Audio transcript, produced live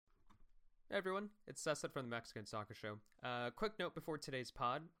Hey everyone, it's Cesar from the Mexican Soccer Show. Quick note before today's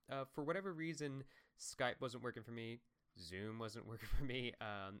pod. For whatever reason, Skype wasn't working for me. Zoom wasn't working for me.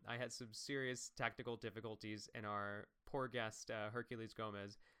 I had some serious technical difficulties, and our poor guest, Hercules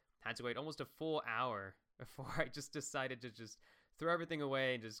Gomez, had to wait almost a full hour before I just decided to just throw everything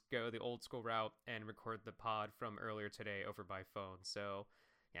away and just go the old school route and record the pod from earlier today over by phone. So,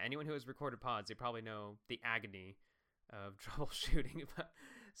 yeah, anyone who has recorded pods, they probably know the agony of troubleshooting.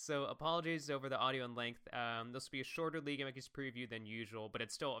 So apologies over the audio and length. This will be a shorter Liga MX preview than usual, but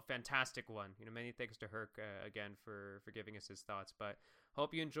it's still a fantastic one. Many thanks to Herc again for giving us his thoughts. But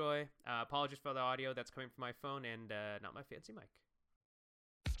hope you enjoy. Apologies for the audio that's coming from my phone and not my fancy mic.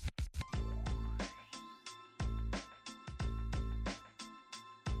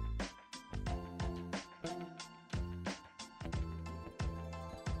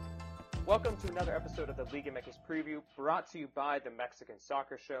 Welcome to another episode of the Liga MX preview, brought to you by the Mexican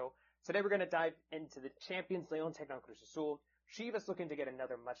Soccer Show. Today we're going to dive into the champions León taking on Cruz Azul. Chivas looking to get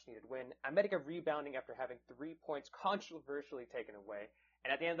another much-needed win. America rebounding after having 3 points controversially taken away.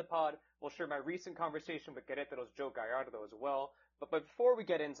 And at the end of the pod, we'll share my recent conversation with Queretaro's Joe Gallardo as well. But before we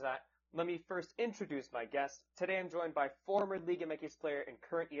get into that, let me first introduce my guest. Today I'm joined by former Liga MX player and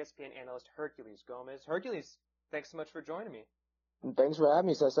current ESPN analyst Hercules Gomez. Hercules, thanks so much for joining me. Thanks for having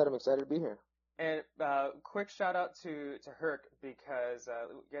me, Cesar. I'm excited to be here. And quick shout out to Herc because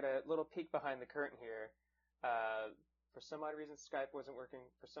we get a little peek behind the curtain here. For some odd reason, Skype wasn't working.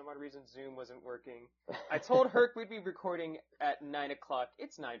 For some odd reason, Zoom wasn't working. I told Herc we'd be recording at 9 o'clock.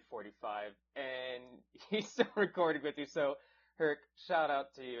 It's 9:45, and he's still recording with you. So, Herc, shout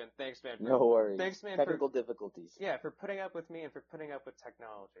out to you, and thanks, man. No worries. Thanks, man. Technical difficulties. Yeah, for putting up with me and for putting up with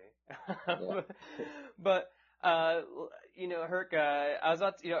technology. Yeah. But Herc, I was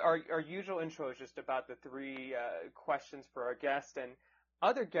about to, our usual intro is just about the three questions for our guest, and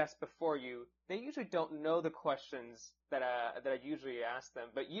other guests before you, they usually don't know the questions that I usually ask them.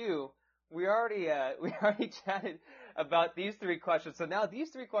 But we already chatted about these three questions, so now these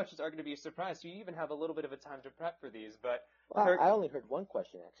three questions are going to be a surprise. So you even have a little bit of a time to prep for these. But well, Herc, I only heard one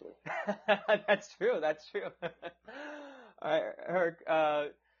question actually. That's true. All right,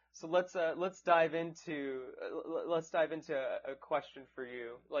 Herc. So let's dive into a question for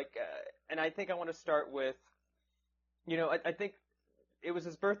you. And I think I want to start with, I think it was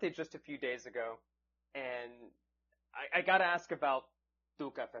his birthday just a few days ago, and I got to ask about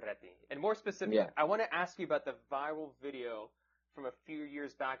Tuca Ferretti, and more specifically, Yeah. I want to ask you about the viral video from a few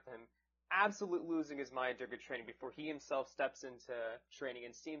years back of him absolutely losing his mind during training before he himself steps into training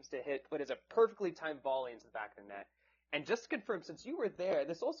and seems to hit what is a perfectly timed volley into the back of the net. And just to confirm, since you were there,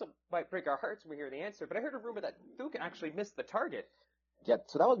 this also might break our hearts when we hear the answer, but I heard a rumor that Tuca actually missed the target. Yeah,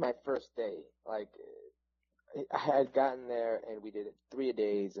 so that was my first day. I had gotten there and we did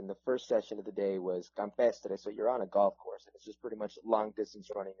 3-a-days, and the first session of the day was campestre, so you're on a golf course, and it's just pretty much long distance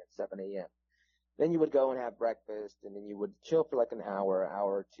running at 7 a.m. Then you would go and have breakfast, and then you would chill for like an hour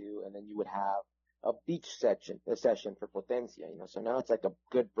or two, and then you would have a beach a session for potencia, So now it's like a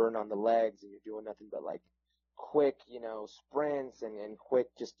good burn on the legs, and you're doing nothing but quick, sprints and quick,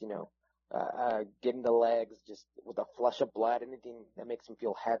 just, getting the legs just with a flush of blood, anything that makes them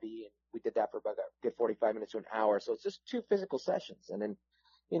feel heavy. And we did that for about a good 45 minutes to an hour. So it's just 2 physical sessions. And then,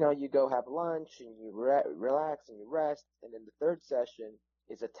 you go have lunch and you relax and you rest. And then the third session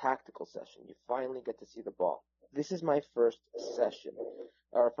is a tactical session. You finally get to see the ball. This is my first session,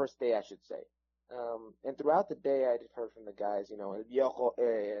 or first day, I should say. And throughout the day, I heard from the guys, el viejo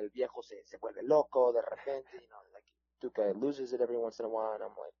se vuelve loco de repente, Tuca loses it every once in a while, and I'm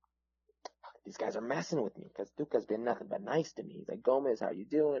like, these guys are messing with me, because Tuca's been nothing but nice to me. He's like, Gomez, how you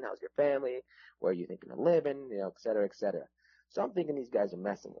doing? How's your family? Where are you thinking of living? Et cetera, et cetera. So I'm thinking these guys are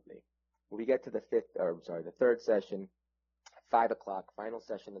messing with me. We get to the third session, 5 o'clock, final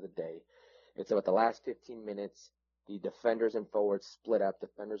session of the day. It's about the last 15 minutes. The defenders and forwards split up.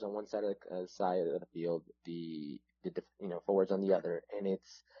 Defenders on one side of the field, the forwards on the other, and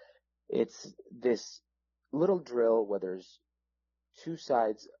it's this little drill where there's 2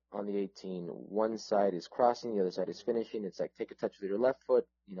 sides on the 18. One side is crossing, the other side is finishing. It's like take a touch with your left foot,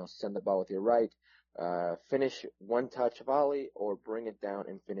 send the ball with your right, finish one touch volley, or bring it down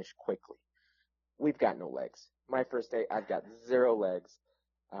and finish quickly. We've got no legs. My first day, I've got 0 legs.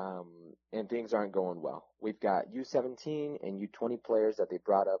 And things aren't going well. We've got U17 and U20 players that they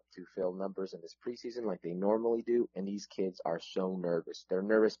brought up to fill numbers in this preseason like they normally do, and these kids are so nervous. They're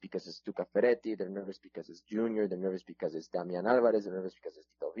nervous because it's Tuca Ferretti, they're nervous because it's Junior, they're nervous because it's Damian Alvarez, they're nervous because it's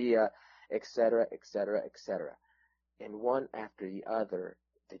Tito Villa, etc., etc., etc. And one after the other,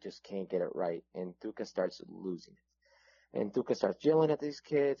 they just can't get it right, and Tuca starts losing it. And Tuca starts yelling at these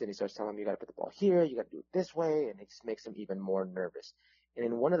kids, and he starts telling them, you got to put the ball here, you got to do it this way, and it just makes them even more nervous. And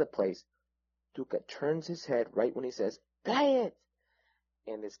in one of the plays, Tuca turns his head right when he says, play it!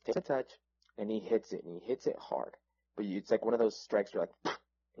 And this takes a touch, and he hits it, and he hits it hard. But it's like one of those strikes where like,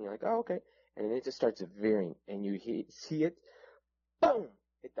 and you're like, oh, okay. And then it just starts veering, and you see it, boom,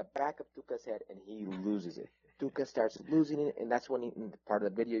 hit the back of Tuca's head, and he loses it. Tuca starts losing it, and that's when in part of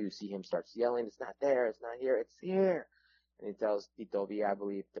the video, you see him starts yelling, it's not there, it's not here, it's here. And he tells Tito Villa, I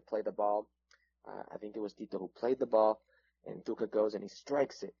believe, to play the ball. I think it was Tito who played the ball, and Tuca goes and he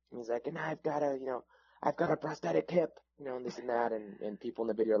strikes it. And he's like, and I've got a prosthetic hip, and this and that. And people in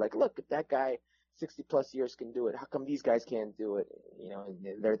the video are like, look, if that guy 60 plus years can do it, how come these guys can't do it?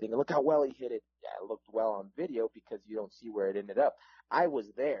 And they're thinking, look how well he hit it. Yeah, it looked well on video because you don't see where it ended up. I was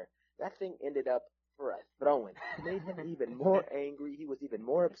there. That thing ended up for a throw-in. It made him even more angry. He was even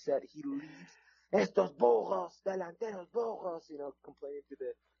more upset. He leaves. Estos burros, delanteros burros, complaining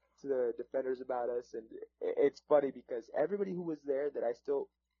to the defenders about us. And it's funny because everybody who was there that I still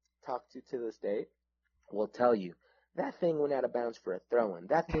talk to this day will tell you that thing went out of bounds for a throw-in.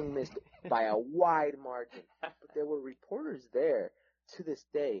 That thing missed by a wide margin. But there were reporters there to this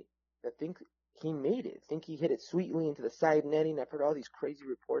day that think he made it, think he hit it sweetly into the side netting. I've heard all these crazy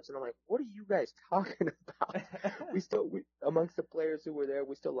reports, and I'm like, what are you guys talking about? we amongst the players who were there,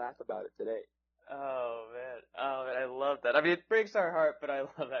 we still laugh about it today. Oh man, I love that. I mean, it breaks our heart, but I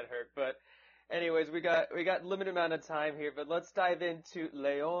love that, Herc. But anyways, we got limited amount of time here, but let's dive into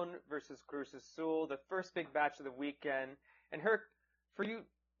León versus Cruz Azul, the first big match of the weekend. And Herc, for you,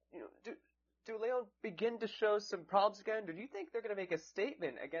 do León begin to show some problems again? Do you think they're going to make a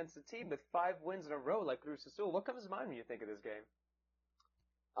statement against a team with 5 wins in a row like Cruz Azul? What comes to mind when you think of this game?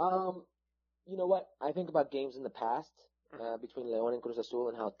 You know what? I think about games in the past between León and Cruz Azul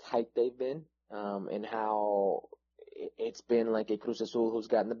and how tight they've been, and how it's been like a Cruz Azul who's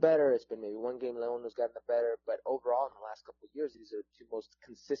gotten the better. It's been maybe one game León who's gotten the better, but overall in the last couple of years, these are the 2 most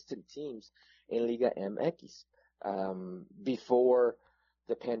consistent teams in Liga MX. Before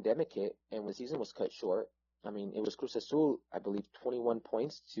the pandemic hit and when the season was cut short, I mean, it was Cruz Azul, I believe, 21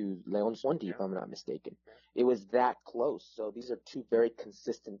 points to León's 20, if I'm not mistaken. It was that close. So these are 2 very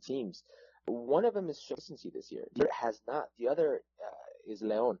consistent teams. One of them is consistency this year. The other has not. The other is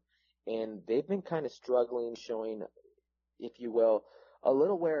León. And they've been kind of struggling, showing, if you will, a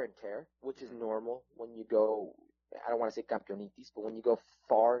little wear and tear, which is normal when you go, I don't want to say campeonitis, but when you go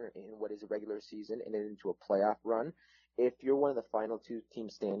far in what is a regular season and then into a playoff run, if you're one of the final 2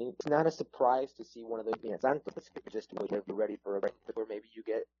 teams standing, it's not a surprise to see one of those being Santos. Just get ready for a break, or maybe you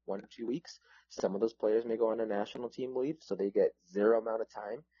get 1 or 2 weeks. Some of those players may go on a national team leave, so they get 0 amount of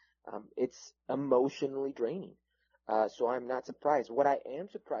time. It's emotionally draining. So I'm not surprised. What I am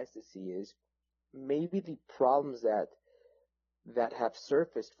surprised to see is maybe the problems that have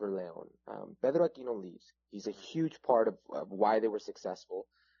surfaced for León. Pedro Aquino leaves. He's a huge part of why they were successful.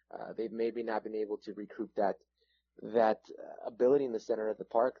 They've maybe not been able to recruit that ability in the center of the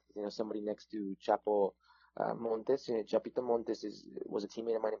park. Somebody next to Chapo Montes. Chapito Montes was a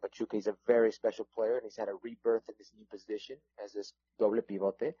teammate of mine in Pachuca. He's a very special player, and he's had a rebirth in this new position as this doble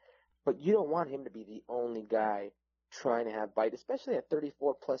pivote. But you don't want him to be the only guy trying to have bite, especially at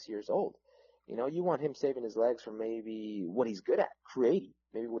 34 plus years old. You want him saving his legs for maybe what he's good at, creating,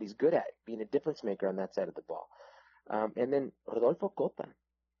 maybe what he's good at, being a difference maker on that side of the ball. And then Rodolfo Cota.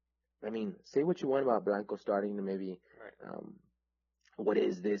 I mean, say what you want about Blanco starting to maybe, what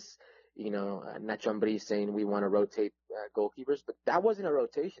is this, Nacho Ambriz saying we want to rotate goalkeepers, but that wasn't a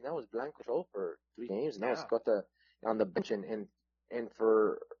rotation. That was Blanco's role for 3 games, and that was Cota on the bench. And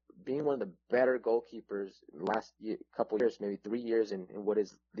for being one of the better goalkeepers last couple of years, maybe 3 years in what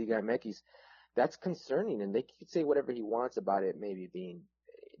is Liga MX, that's concerning. And they could say whatever he wants about it, maybe being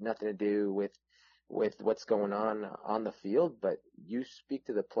nothing to do with what's going on the field, but you speak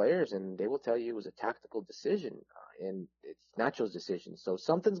to the players and they will tell you it was a tactical decision, and it's Nacho's decision. So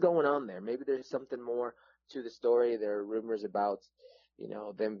something's going on there. Maybe there's something more to the story. There are rumors about,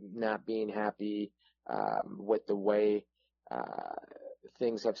 them not being happy with the way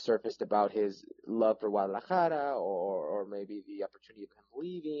things have surfaced about his love for Guadalajara, or maybe the opportunity of him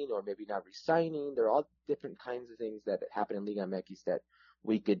leaving, or maybe not resigning. There are all different kinds of things that happen in Liga MX that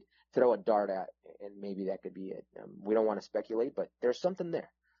we could throw a dart at, and maybe that could be it. We don't want to speculate, but there's something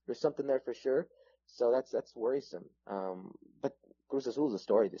there. There's something there for sure. So that's worrisome. But Cruz Azul is a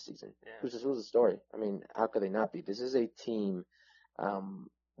story this season. Yeah. Cruz Azul is a story. I mean, how could they not be? This is a team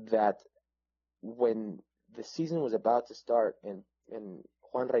that when the season was about to start and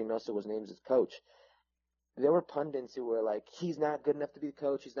Juan Reynoso was named as coach, there were pundits who were like, he's not good enough to be the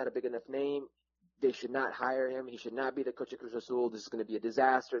coach. He's not a big enough name. they should not hire him. He should not be the coach of Cruz Azul. This is going to be a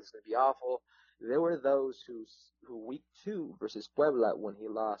disaster. This is going to be awful. There were those who week 2 versus Puebla when they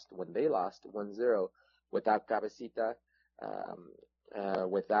lost 1-0 without Cabecita,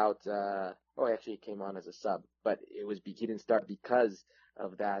 actually he came on as a sub, but he didn't start because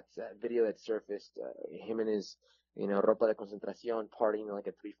of that video that surfaced, him and his, ropa de concentración partying like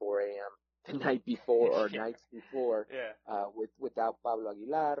at 3-4 a.m. the night before or nights before, without Pablo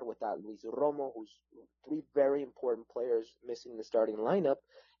Aguilar, without Luis Romo, who's 3 very important players missing the starting lineup,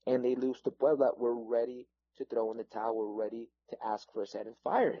 and they lose to Puebla. We're ready to throw in the towel. We're ready to ask for his head and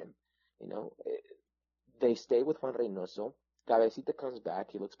fire him. They stay with Juan Reynoso. Cabecita comes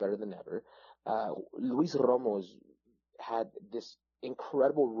back. He looks better than ever. Luis Romo's had this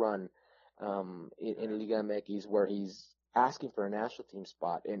incredible run in Liga MX where he's asking for a national team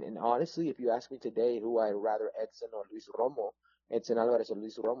spot. And honestly, if you ask me today who I'd rather, Edson Alvarez or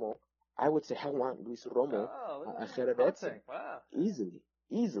Luis Romo, I would say I want Luis Romo ahead of Edson. Wow. Easily.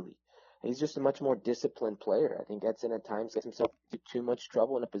 He's just a much more disciplined player. I think Edson at times gets himself into too much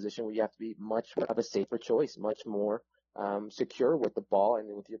trouble in a position where you have to be much of a safer choice, much more secure with the ball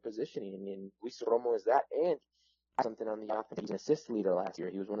and with your positioning. And Luis Romo is that, and something on the offense. He's an assist leader last year.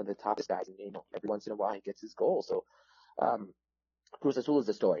 He was one of the top guys, and every once in a while he gets his goal. So Cruz Azul is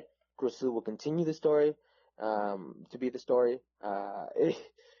the story. Cruz Azul will continue the story to be the story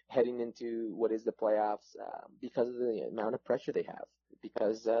heading into what is the playoffs because of the amount of pressure they have,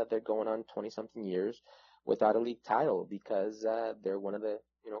 because they're going on 20-something years without a league title, because they're one of the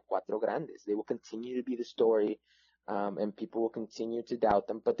cuatro grandes. They will continue to be the story, and people will continue to doubt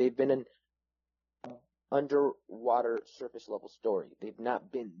them, but they've been an underwater surface level story. They've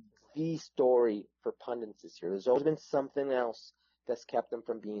not been the story for pundits this year. There's always been something else that's kept them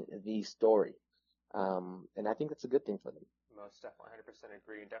from being the story. And I think that's a good thing for them. Most definitely, 100%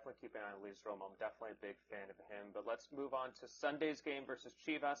 agree. And definitely keep an eye on Luis Romo. I'm definitely a big fan of him. But let's move on to Sunday's game versus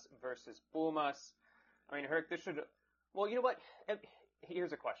Chivas versus Pumas. I mean, Herc, this should... Well, you know what?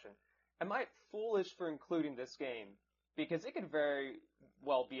 Here's a question. Am I foolish for including this game? Because it could very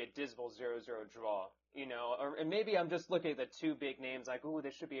well be a dismal 0-0 draw, and maybe I'm just looking at the 2 big names like, ooh,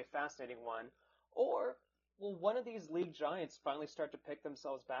 this should be a fascinating one. Or will one of these league giants finally start to pick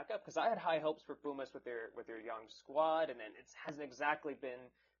themselves back up? Because I had high hopes for Pumas with their young squad, and then it hasn't exactly been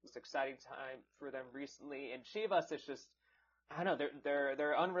this exciting time for them recently. And Chivas is just, I don't know,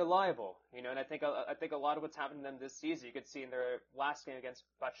 they're unreliable, and I think a lot of what's happened to them this season, you could see in their last game against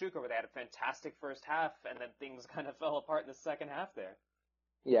Pachuca, where they had a fantastic first half, and then things kind of fell apart in the second half there.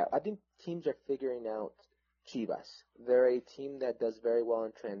 Yeah, I think teams are figuring out Chivas. They're a team that does very well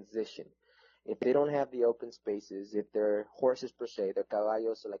in transition. If they don't have the open spaces, if they're horses per se, they're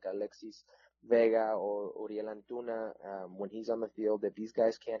caballos like Alexis Vega or Uriel Antuna, when he's on the field, if these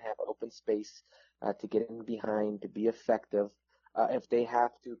guys can't have open space to get in behind, to be effective, if they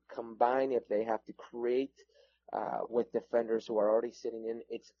have to combine, if they have to create with defenders who are already sitting in,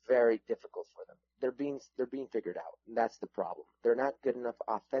 it's very difficult for them. They're being figured out. And that's the problem. They're not good enough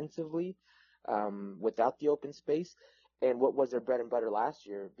offensively without the open space. And what was their bread and butter last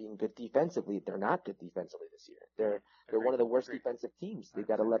year, being good defensively, they're not good defensively this year. They're one of the worst defensive teams. They've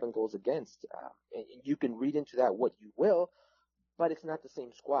got 11 goals against. And you can read into that what you will, but it's not the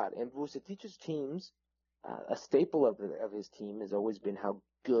same squad. And Vucetich's teams, a staple of his team has always been how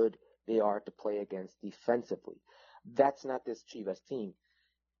good they are to play against defensively. That's not this Chivas team.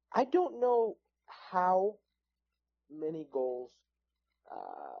 I don't know how many goals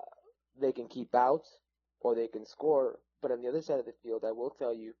they can keep out or they can score, but on the other side of the field, I will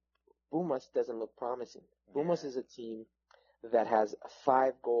tell you, Pumas doesn't look promising. Pumas is a team that has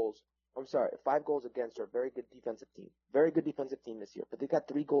 5 goals against. They're a very good defensive team. Very good defensive team this year, but they got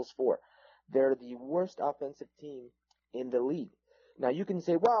 3 goals for. They're the worst offensive team in the league. Now, you can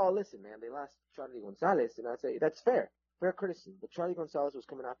say, well, listen, man, they lost Charlie Gonzalez, and I say, that's fair criticism. But Charlie Gonzalez was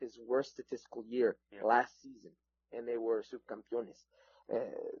coming off his worst statistical year last season, and they were subcampeones.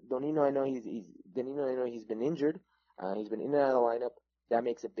 Donino, I know he's been injured. He's been in and out of the lineup. That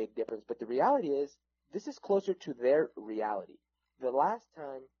makes a big difference. But the reality is, this is closer to their reality. The last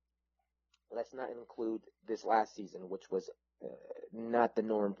time, let's not include this last season, which was not the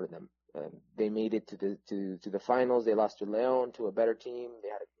norm for them. They made it to the finals. They lost to León, to a better team. They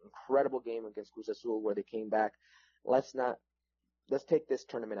had an incredible game against Cruz Azul where they came back. Let's take this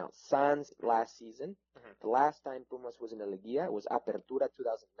tournament out. Sans last season. The last time Pumas was in the Liguilla was Apertura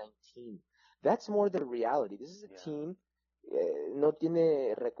 2019. That's more the reality. This is a team no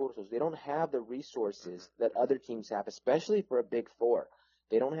tiene recursos. They don't have the resources that other teams have, especially for a Big Four.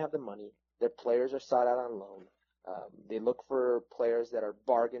 They don't have the money. Their players are sought out on loan. They look for players that are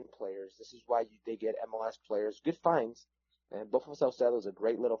bargain players. This is why they get MLS players, good finds. And Bofo Salcedo is a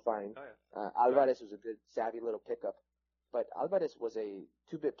great little find. Oh, yeah. Alvarez was a good, savvy little pickup. But Alvarez was a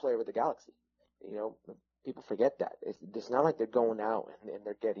 2-bit player with the Galaxy. You know, people forget that. It's not like they're going out and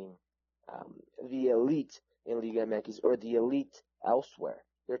they're getting the elite in Liga MX or the elite elsewhere.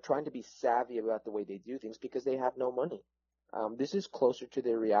 They're trying to be savvy about the way they do things because they have no money. This is closer to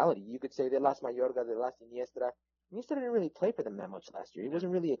their reality. You could say they lost Mayorga, they lost Iniesta. Iniesta didn't really play for them that much last year. He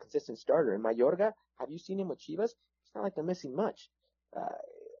wasn't really a consistent starter. And Mayorga, have you seen him with Chivas? It's not like they're missing much.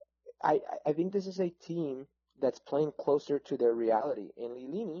 I think this is a team that's playing closer to their reality. And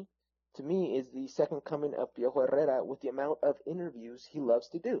Lilini, to me, is the second coming of Piojo Herrera with the amount of interviews he loves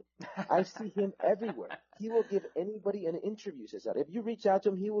to do. I see him everywhere. He will give anybody an interview, Cesar. If you reach out to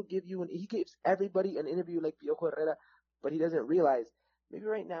him, he gives everybody an interview like Piojo Herrera, but he doesn't realize maybe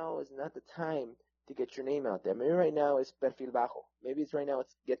right now is not the time to get your name out there. Maybe right now it's perfil bajo. Maybe it's right now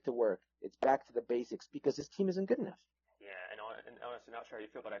it's get to work. It's back to the basics because this team isn't good enough. Yeah, and honestly, not sure how you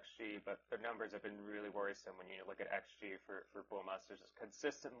feel about XG, but their numbers have been really worrisome when you look at XG for Pumas. They're just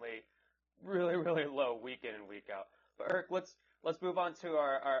consistently really, really low week in and week out. But Herc, let's move on to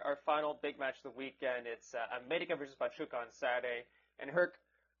our final big match of the weekend. It's America versus Pachuca on Saturday. And Herc,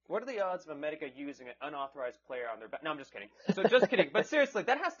 what are the odds of America using an unauthorized player on their back? No, I'm just kidding. So just kidding. But seriously,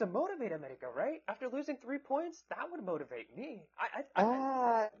 that has to motivate America, right? After losing 3 points, that would motivate me.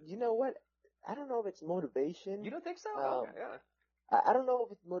 You know what? I don't know if it's motivation. You don't think so? Okay, yeah. I don't know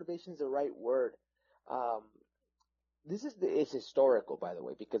if motivation is the right word. It's historical, by the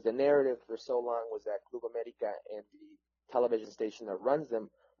way, because the narrative for so long was that Club America and the television station that runs them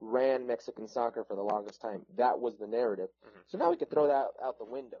ran Mexican soccer for the longest time. That was the narrative. Mm-hmm. So now we can throw that out the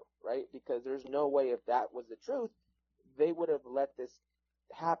window, right? Because there's no way if that was the truth, they would have let this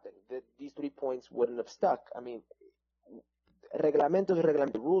happen. These 3 points wouldn't have stuck. I mean, reglamento is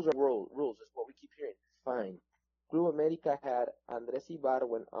reglamento. Rules are rules. Is what we keep hearing. Fine. Club America had Andres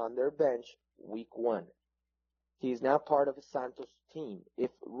Ibarwen on their bench week 1. He's now part of Santos' team.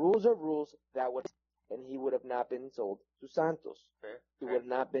 If rules are rules, that would, and he would have not been sold to Santos. Fair. He would have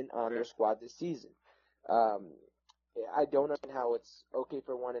not been on their squad this season. I don't understand how it's okay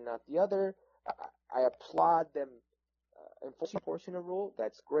for one and not the other. I applaud them enforcing a rule.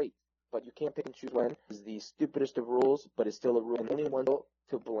 That's great. But you can't pick and choose when. It's the stupidest of rules, but it's still a rule. And the only one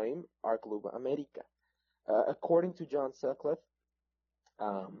to blame are Club America. According to John Sutcliffe,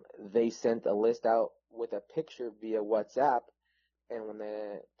 they sent a list out with a picture via WhatsApp, and when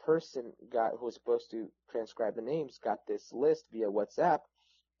the person who was supposed to transcribe the names got this list via WhatsApp,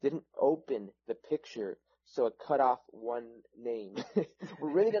 didn't open the picture, so it cut off one name.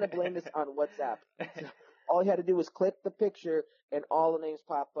 We're really gonna blame this on WhatsApp. So all he had to do was click the picture, and all the names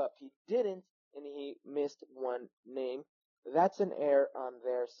pop up. He didn't, and he missed one name. That's an error on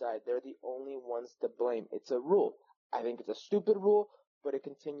their side. They're the only ones to blame. It's a rule. I think it's a stupid rule, but it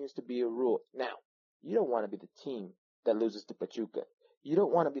continues to be a rule. Now, you don't want to be the team that loses to Pachuca. You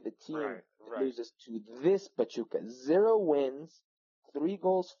don't want to be the team that loses to this Pachuca. 0 wins, 3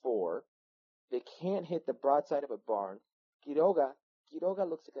 goals for. They can't hit the broadside of a barn. Quiroga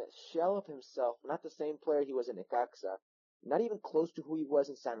looks like a shell of himself. Not the same player he was in Necaxa. Not even close to who he was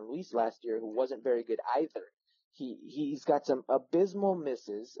in San Luis last year, who wasn't very good either. He's got some abysmal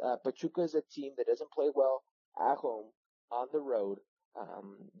misses. Pachuca is a team that doesn't play well at home, on the road.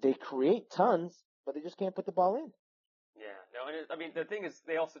 They create tons, but they just can't put the ball in. Yeah, no, and I mean, the thing is,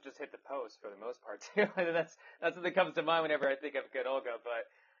 they also just hit the post for the most part, too. that's what comes to mind whenever I think of Quiroga, but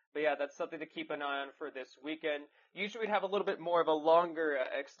yeah, that's something to keep an eye on for this weekend. Usually we'd have a little bit more of a longer,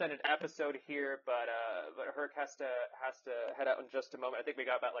 extended episode here, but Herc has to head out in just a moment. I think we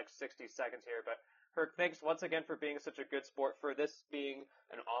got about like 60 seconds here, but Herc, thanks once again for being such a good sport, for this being,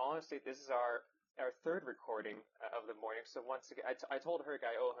 in all honesty, this is our third recording of the morning, so once again, I told Herc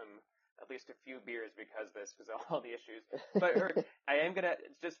I owe him at least a few beers because of all the issues. But Herc, I am gonna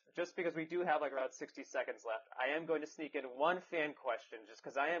just because we do have like around 60 seconds left, I am going to sneak in one fan question just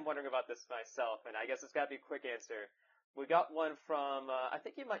because I am wondering about this myself, and I guess it's got to be a quick answer. We got one from I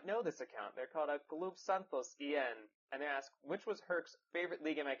think you might know this account. They're called Club Santos EN, and they ask, which was Herc's favorite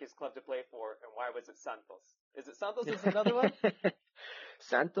Liga MX club to play for, and why was it Santos? Is it Santos? Is another one?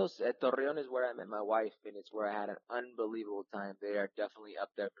 Santos Torreon is where I met my wife, and it's where I had an unbelievable time. They are definitely up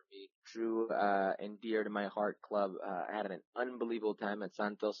there for me. True and dear to my heart club. I had an unbelievable time at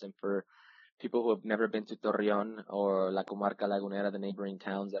Santos, and for people who have never been to Torreon or La Comarca Lagunera, the neighboring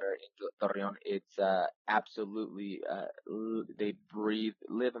towns that are in Torreon, it's absolutely they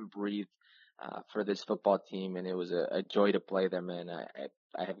live and breathe for this football team, and it was a joy to play them, and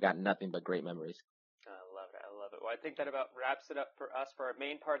I have got nothing but great memories. I think that about wraps it up for us for our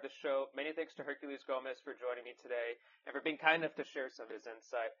main part of the show. Many thanks to Hercules Gomez for joining me today and for being kind enough to share some of his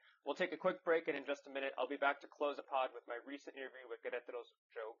insight. We'll take a quick break, and in just a minute, I'll be back to close the pod with my recent interview with Querétaro's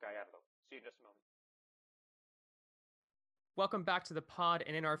Joe Gallardo. See you in just a moment. Welcome back to the pod,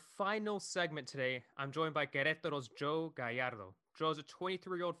 and in our final segment today, I'm joined by Querétaro's Joe Gallardo. Joe's a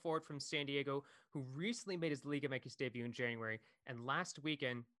 23-year-old forward from San Diego who recently made his Liga MX debut in January, and last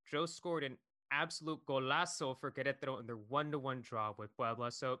weekend, Joe scored an absolute golazo for Querétaro in their 1-1 draw with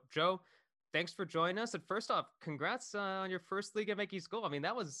Puebla. So, Joe, thanks for joining us, and first off, congrats on your first Liga MX goal. I mean,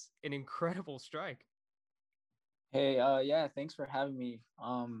 that was an incredible strike. Hey, yeah, thanks for having me.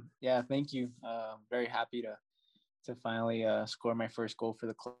 Yeah, thank you. Very happy to finally score my first goal for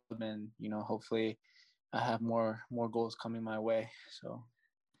the club, and hopefully I have more goals coming my way. So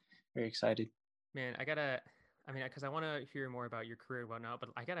very excited. Man, because I want to hear more about your career and whatnot, but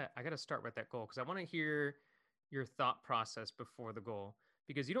I gotta start with that goal because I want to hear your thought process before the goal,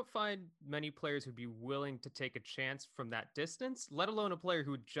 because you don't find many players who'd be willing to take a chance from that distance, let alone a player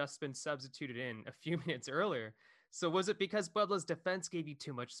who'd just been substituted in a few minutes earlier. So was it because Puebla's defense gave you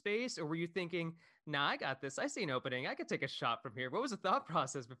too much space, or were you thinking, nah, I got this, I see an opening, I could take a shot from here? What was the thought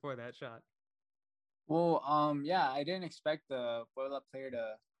process before that shot? Well, yeah, I didn't expect the Puebla player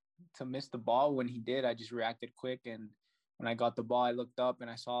to miss the ball. When he did, I just reacted quick, and when I got the ball, I looked up and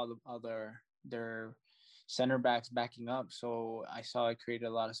I saw the other their center backs backing up. So I saw it created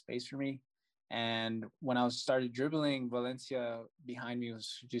a lot of space for me. And when I started dribbling, Valencia behind me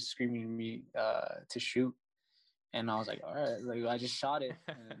was just screaming at me to shoot. And I was like, all right, like I just shot it,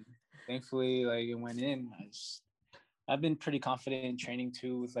 and thankfully, like it went in. I've been pretty confident in training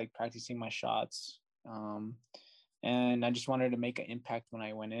too, with like practicing my shots, and I just wanted to make an impact when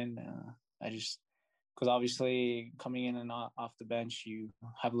I went in. Because obviously coming in and off the bench, you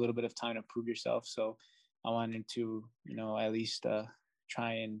have a little bit of time to prove yourself. So I wanted to, at least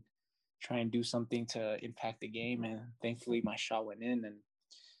try and do something to impact the game, and thankfully my shot went in, and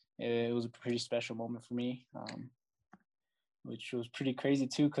it was a pretty special moment for me. Which was pretty crazy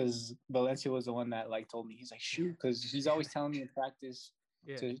too, because Valencia was the one that like told me, he's like, shoot, because he's always telling me in practice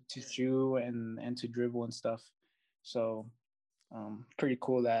to shoot and to dribble and stuff. So pretty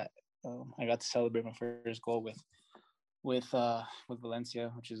cool that I got to celebrate my first goal with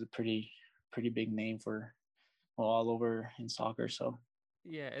Valencia, which is a pretty big name for all over in soccer. So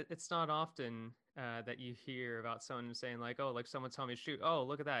yeah, it's not often that you hear about someone saying like, oh, like someone telling me to shoot. Oh,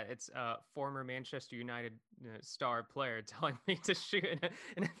 look at that. It's a former Manchester United star player telling me to shoot in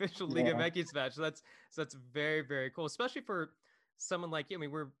an official Liga MX match. So that's very, very cool, especially for someone like you. I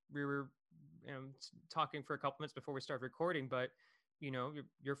mean, we were talking for a couple minutes before we started recording, but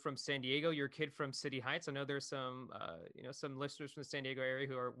you're from San Diego. You're a kid from City Heights. I know there's some some listeners from the San Diego area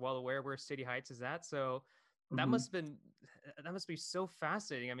who are well aware where City Heights is at. So that must be so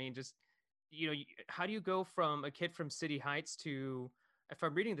fascinating. I mean, just how do you go from a kid from City Heights to, if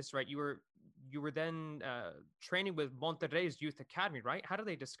I'm reading this right, you were then training with Monterrey's youth academy, right? How do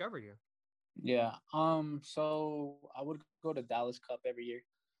they discover you? Yeah. So I would go to Dallas Cup every year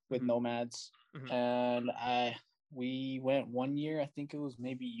with Nomads, and we went one year. I think it was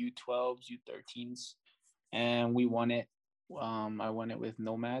maybe U12s, U13s, and we won it. I won it with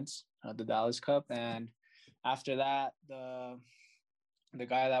Nomads, the Dallas Cup, and after that, the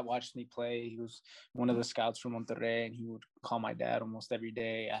guy that watched me play, he was one of the scouts from Monterrey, and he would call my dad almost every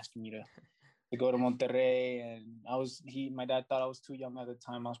day asking me to go to Monterrey. And my dad thought I was too young at the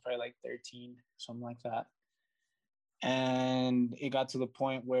time. I was probably like 13, something like that. And it got to the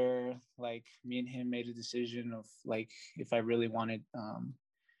point where like me and him made a decision of like, if I really wanted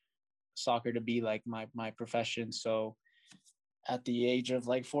soccer to be like my profession. So at the age of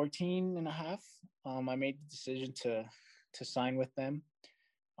like 14 and a half, I made the decision to sign with them.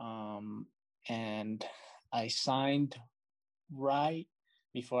 And I signed right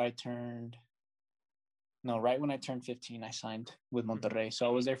when I turned 15, I signed with Monterrey. So I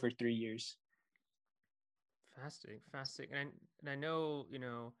was there for 3 years. Fascinating. And I know,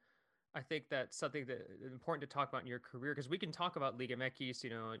 I think that's something that is important to talk about in your career, because we can talk about Liga MX,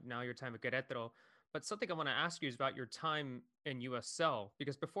 now your time at Querétaro, but something I want to ask you is about your time in USL,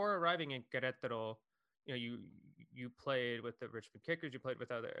 because before arriving in Querétaro, you played with the Richmond Kickers, you played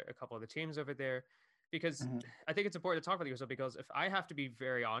with a couple of the teams over there, because I think it's important to talk about the USL, because if I have to be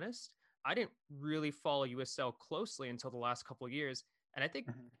very honest, I didn't really follow USL closely until the last couple of years. And I think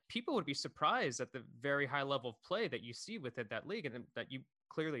people would be surprised at the very high level of play that you see within that league, and that you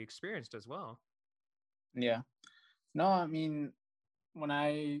clearly experienced as well. Yeah. No, I mean, when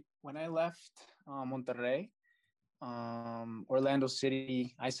I left Monterrey, Orlando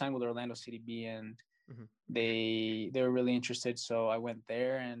City, I signed with Orlando City B, and Mm-hmm. They were really interested. So I went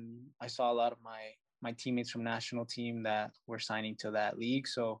there and I saw a lot of my teammates from national team that were signing to that league.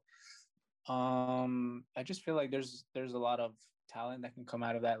 So I just feel like there's a lot of talent that can come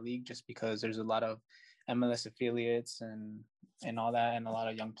out of that league just because there's a lot of MLS affiliates and all that, and a lot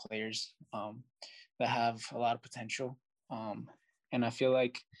of young players that have a lot of potential. And I feel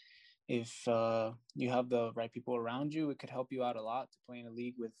like if you have the right people around you, it could help you out a lot to play in a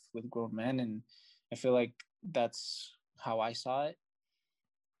league with grown men. And I feel like that's how I saw it.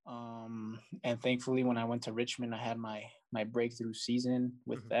 And thankfully, when I went to Richmond, I had my breakthrough season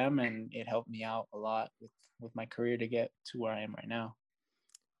with Mm-hmm. them, and it helped me out a lot with my career to get to where I am right now.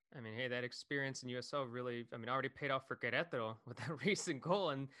 I mean, hey, that experience in USL really, I mean, already paid off for Queretaro with that recent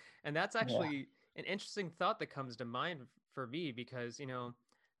goal, and that's Yeah. actually an interesting thought that comes to mind for me because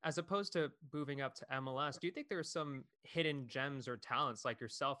as opposed to moving up to MLS, do you think there are some hidden gems or talents like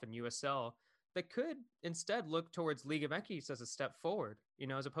yourself in USL that could instead look towards Liga MX as a step forward,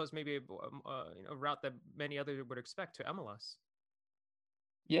 as opposed to maybe a route that many others would expect to MLS?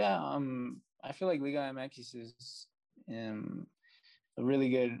 Yeah, I feel like Liga MX is um, a really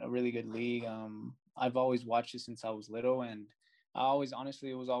good league. I've always watched it since I was little, and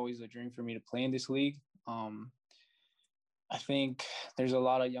it was always a dream for me to play in this league. I think there's a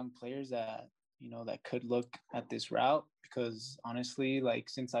lot of young players that that could look at this route because honestly, like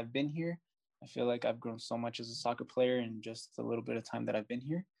since I've been here, I feel like I've grown so much as a soccer player in just a little bit of time that I've been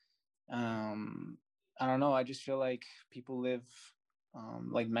here. Um, I don't know. I just feel like people live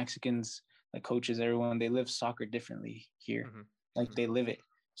like Mexicans, like coaches, everyone, they live soccer differently here. Mm-hmm. Like Mm-hmm. they live it.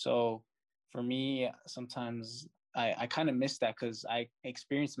 So for me, sometimes I kind of miss that because I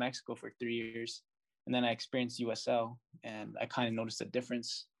experienced Mexico for 3 years and then I experienced USL and I kind of noticed a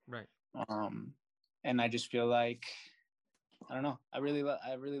difference. Right. Um, and I just feel like, I don't know, I really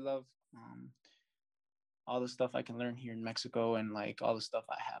love all the stuff I can learn here in Mexico and like all the stuff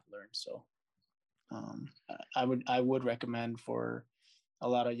I have learned. So um, I would recommend for a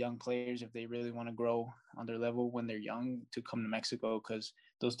lot of young players if they really want to grow on their level when they're young to come to Mexico because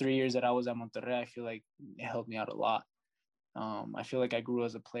those 3 years that I was at Monterrey, I feel like it helped me out a lot. I feel like I grew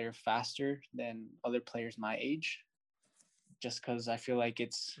as a player faster than other players my age, just because I feel like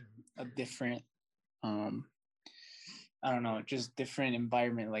it's a different, um, I don't know, just different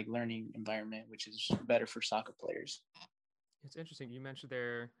environment, like learning environment, which is better for soccer players. It's interesting. You mentioned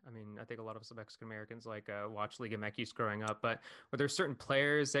there, I mean, I think a lot of us Mexican Americans watch Liga MX growing up, but were there certain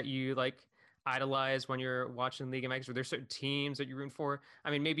players that you idolize when you're watching Liga MX? Were there certain teams that you're rooting for?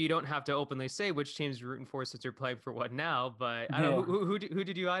 I mean, maybe you don't have to openly say which teams you're rooting for since you're playing for what now, but I don't know Yeah. who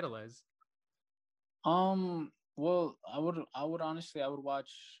did you idolize? Well, I would honestly, I would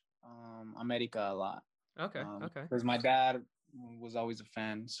watch America a lot. Okay, okay. Because my dad was always a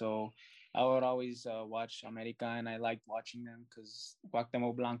fan, so I would always watch America, and I liked watching them because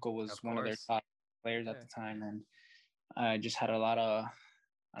Cuauhtemoc Blanco was Of one of their course. top players at Yeah. the time, and I just had a lot of,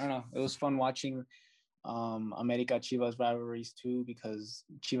 I don't know, it was fun watching America Chivas rivalries too because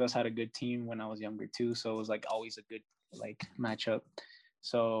Chivas had a good team when I was younger too, so it was like always a good like matchup.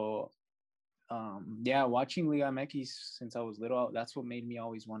 So yeah, watching Liga MX since I was little, that's what made me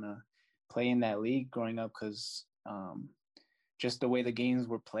always want to play in that league growing up because just the way the games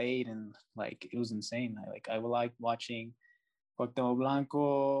were played and like it was insane. I would like watching Cuauhtemoc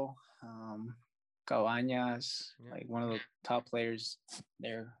Blanco, Cabañas, Yeah. like one of the top players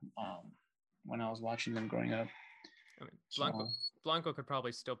there when I was watching them growing up. I mean, So Blanco could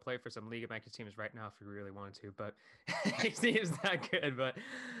probably still play for some Liga MX teams right now if he really wanted to, but he seems that good. But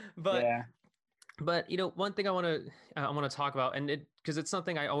yeah, but one thing I want to talk about, and it because it's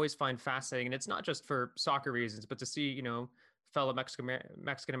something I always find fascinating, and it's not just for soccer reasons, but to see fellow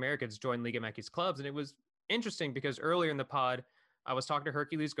Mexican Americans join Liga MX clubs, and it was interesting because earlier in the pod I was talking to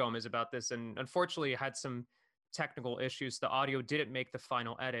Hercules Gomez about this, and unfortunately had some technical issues. The audio didn't make the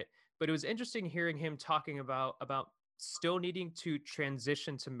final edit, but it was interesting hearing him talking about still needing to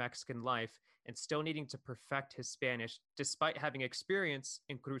transition to Mexican life and still needing to perfect his Spanish despite having experience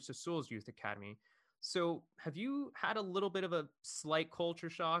in Cruz Azul's youth academy. So, have you had a little bit of a slight culture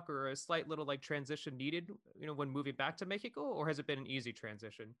shock or a slight little transition needed, when moving back to Mexico, or has it been an easy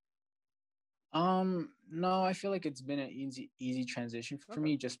transition? no, I feel like it's been an easy transition for Okay.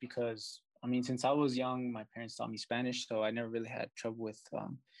 me just because I mean, since I was young, my parents taught me Spanish, so I never really had trouble with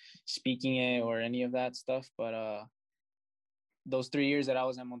speaking it or any of that stuff. But those 3 years that I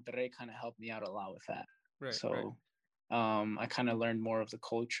was in Monterrey kind of helped me out a lot with that. Right, right. So I kind of learned more of the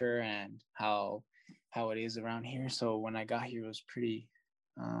culture and how it is around here. So when I got here, it was pretty.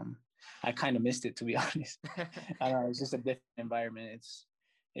 I kind of missed it, to be honest. I don't know. It's just a different environment.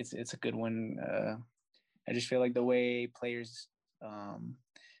 It's a good one. I just feel like the way players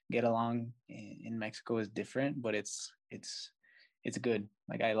get along in Mexico is different, but it's good.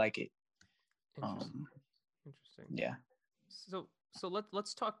 Like I like it. Interesting. Yeah. So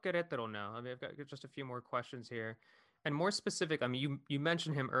let's talk Querétaro now. I mean, I've got just a few more questions here, and more specific. I mean, you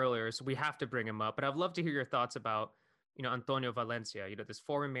mentioned him earlier, so we have to bring him up. But I'd love to hear your thoughts about Antonio Valencia. This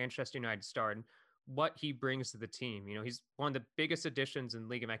former Manchester United star, and what he brings to the team. He's one of the biggest additions in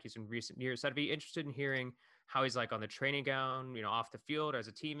Liga MX in recent years. So I'd be interested in hearing how he's like on the training ground, off the field as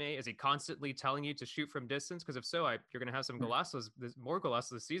a teammate. Is he constantly telling you to shoot from distance? Because if so, you're going to have some golazos, more golazos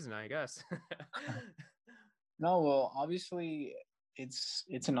this season, I guess. No, well, obviously it's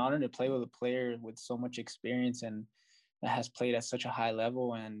an honor to play with a player with so much experience and that has played at such a high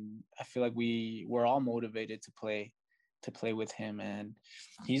level. And I feel like we're all motivated to play with him. And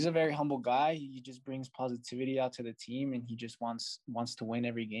he's a very humble guy. He just brings positivity out to the team, and he just wants to win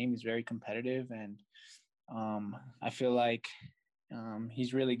every game. He's very competitive, and I feel like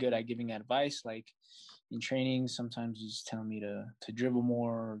he's really good at giving advice. Like in training, sometimes he's telling me to dribble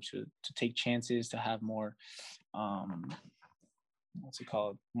more, to take chances, to have more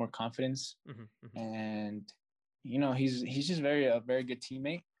more confidence. And he's just a very good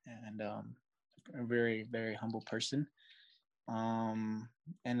teammate, and a very, very humble person. And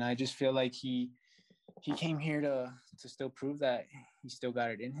I just feel like he came here to still prove that he still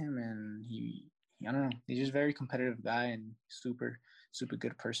got it in him, and I don't know, he's just a very competitive guy and super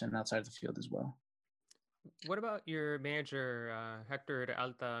good person outside of the field as well. What about your manager, Hector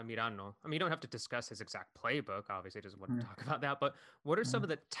Altamirano? I mean, you don't have to discuss his exact playbook. Obviously, he doesn't want to talk about that. But what are some of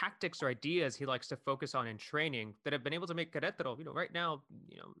the tactics or ideas he likes to focus on in training that have been able to make Querétaro, right now,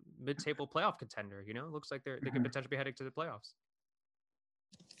 mid-table playoff contender? Looks like they could potentially be heading to the playoffs.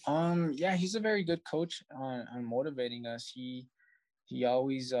 Yeah, he's a very good coach on motivating us. He's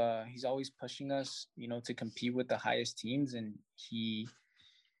always pushing us, to compete with the highest teams, and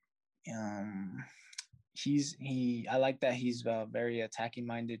I like that he's very attacking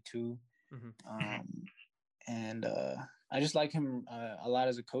minded too. And I just like him a lot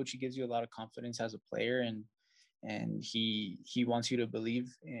as a coach. He gives you a lot of confidence as a player, and he wants you to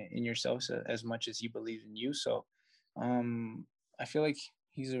believe in yourself as much as he believes in you. So I feel like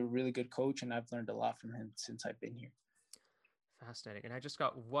he's a really good coach, and I've learned a lot from him since I've been here. Fascinating. And I just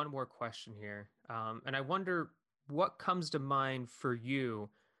got one more question here. And I wonder what comes to mind for you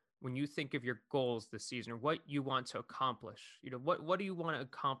when you think of your goals this season, or what you want to accomplish. What do you want to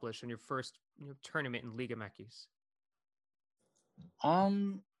accomplish in your first tournament in Liga MX?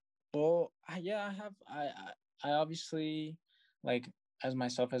 Well, yeah, I obviously, like, as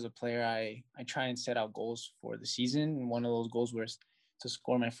myself as a player, I try and set out goals for the season. And one of those goals was to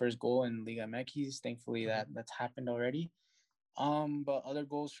score my first goal in Liga MX. Thankfully that's happened already. But other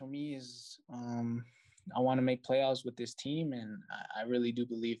goals for me is I want to make playoffs with this team, and I really do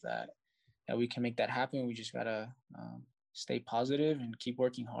believe that we can make that happen. We just gotta stay positive and keep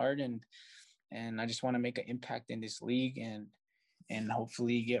working hard, and I just want to make an impact in this league, and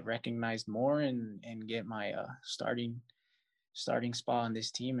hopefully get recognized more, and get my starting spot on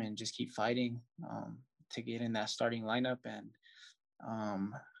this team, and just keep fighting to get in that starting lineup. And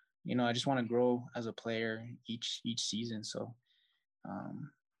I just want to grow as a player each season. So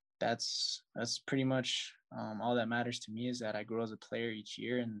that's pretty much all that matters to me, is that I grow as a player each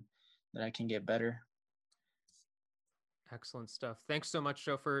year, and that I can get better. Excellent stuff. Thanks so much,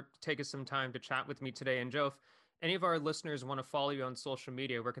 Joe, for taking some time to chat with me today. And Joe, if any of our listeners want to follow you on social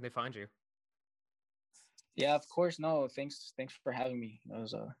media, where can they find you? Yeah, of course. No, thanks for having me. It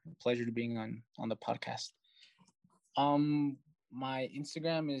was a pleasure to being on the podcast. My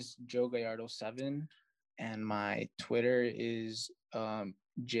Instagram is Joe Gallardo 7, and my Twitter is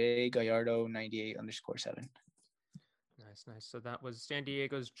jgallardo98_7. Nice. So that was San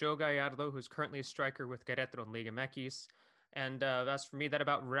Diego's Joe Gallardo, who's currently a striker with Querétaro in Liga MX. And that's for me. That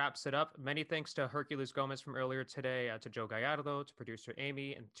about wraps it up. Many thanks to Herc Gomez from earlier today, to Joe Gallardo, to producer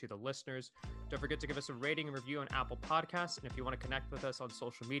Amy, and to the listeners. Don't forget to give us a rating and review on Apple Podcasts. And if you want to connect with us on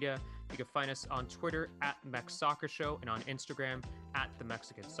social media, you can find us on Twitter @Mex Soccer Show and on Instagram @The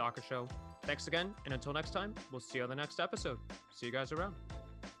Mexican Soccer Show. Thanks again. And until next time, we'll see you on the next episode. See you guys around.